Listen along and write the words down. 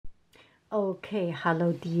Okay,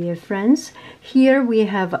 hello dear friends. Here we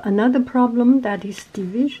have another problem that is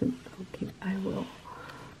division. Okay, I will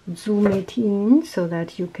zoom it in so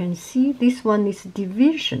that you can see. This one is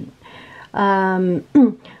division.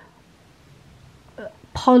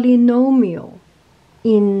 Polynomial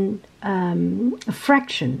in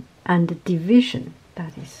fraction and division.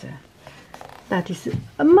 That is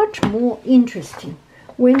much more interesting.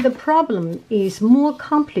 When the problem is more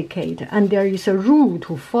complicated and there is a rule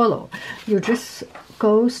to follow, you just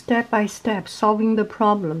go step by step solving the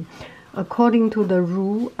problem according to the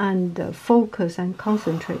rule and focus and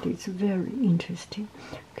concentrate. It's very interesting.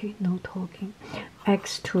 Okay, no talking.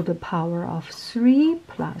 X to the power of 3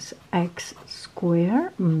 plus x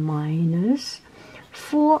squared minus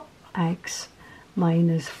 4x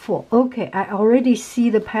minus 4. Okay, I already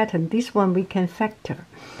see the pattern. This one we can factor.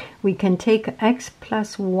 We can take x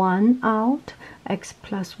plus 1 out. X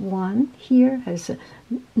plus 1 here has a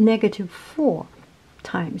negative 4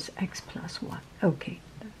 times x plus 1. Okay,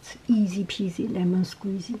 that's easy peasy lemon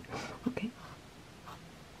squeezy. Okay,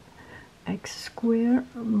 x squared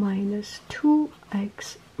minus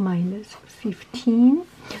 2x minus 15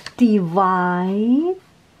 divided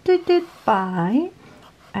by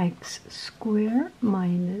x squared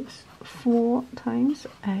minus 4 times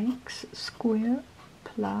x squared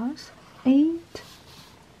plus 8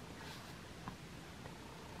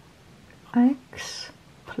 x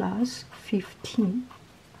plus 15.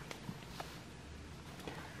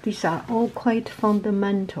 These are all quite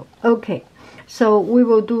fundamental. Okay, so we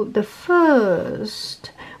will do the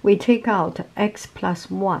first. We take out x plus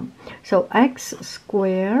 1. So x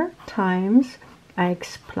squared times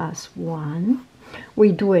x plus 1.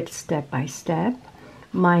 We do it step by step.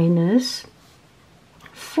 Minus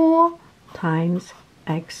 4 times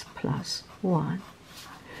x plus 1.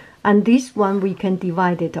 And this one we can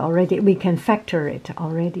divide it already. We can factor it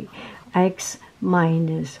already. X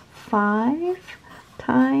minus 5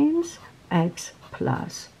 times x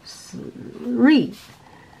plus 3.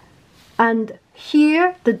 And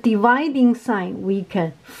here the dividing sign, we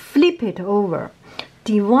can flip it over.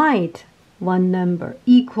 Divide one number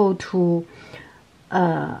equal to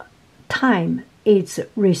time its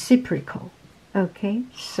reciprocal. Okay,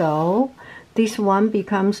 so this one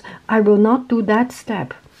becomes, I will not do that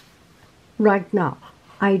step right now.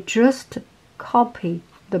 I just copy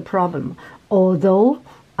the problem, although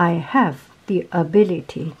I have the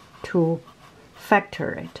ability to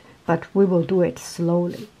factor it, but we will do it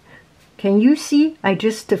slowly. Can you see? I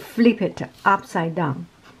just flip it upside down.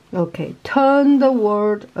 Okay, turn the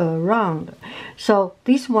word around. So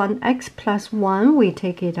this one, x plus 1, we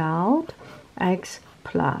take it out. X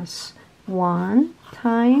plus 1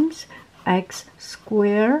 times x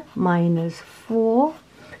squared minus 4.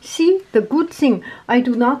 See, the good thing, I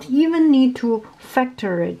do not even need to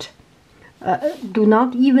factor it. Do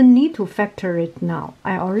not even need to factor it now.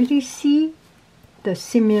 I already see the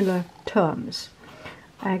similar terms.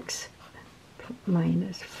 X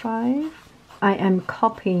minus 5. I am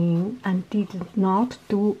copying and did not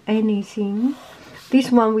do anything.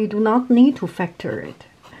 This one we do not need to factor it.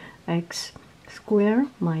 X squared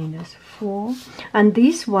minus 4. And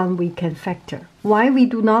this one we can factor. Why we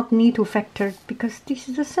do not need to factor? Because this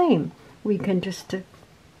is the same. We can just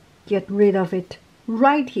get rid of it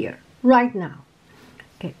right here, right now.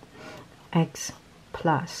 Okay, x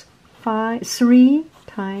plus 3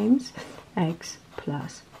 times x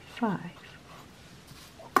plus 5.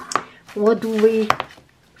 What do we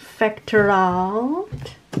factor out?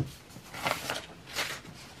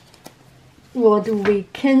 What do we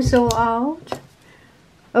cancel out?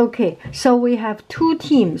 Okay, so we have two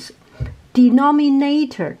teams.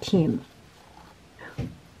 Denominator team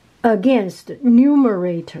against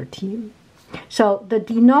numerator team. So the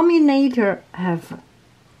denominator have,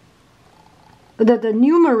 the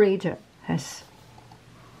numerator has,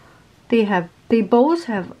 they both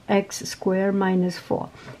have x squared minus 4.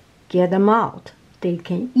 Get them out. They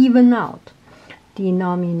can even out.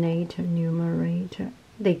 Denominator, numerator,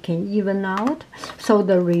 they can even out. So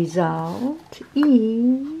the result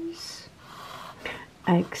is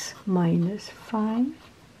x minus 5,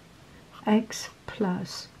 x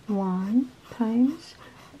plus 1 times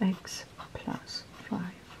x plus 5.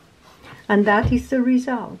 And that is the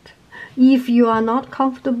result. If you are not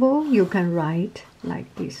comfortable, you can write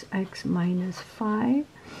like this: x minus 5,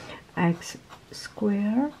 x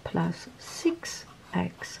squared plus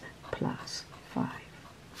 6x plus 5.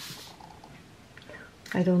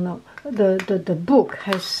 I don't know. The book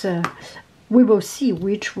has, we will see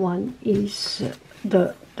which one is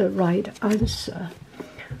the right answer.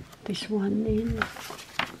 This one in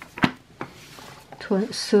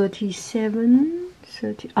 37,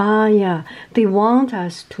 30. Ah, yeah. They want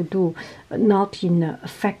us to do not in a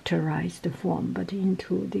factorized form, but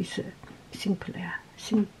into this simplified,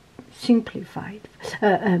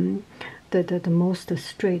 the most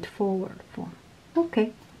straightforward form.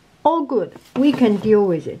 Okay, all good. We can deal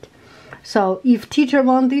with it. So if teacher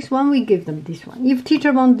want this one, we give them this one. If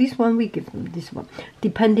teacher want this one, we give them this one.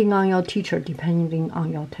 Depending on your teacher, depending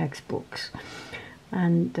on your textbooks.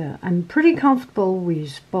 And I'm pretty comfortable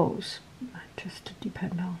with both. Just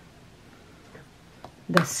depend on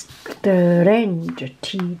the strange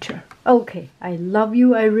teacher. Okay, I love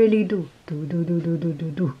you. I really do.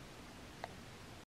 Do.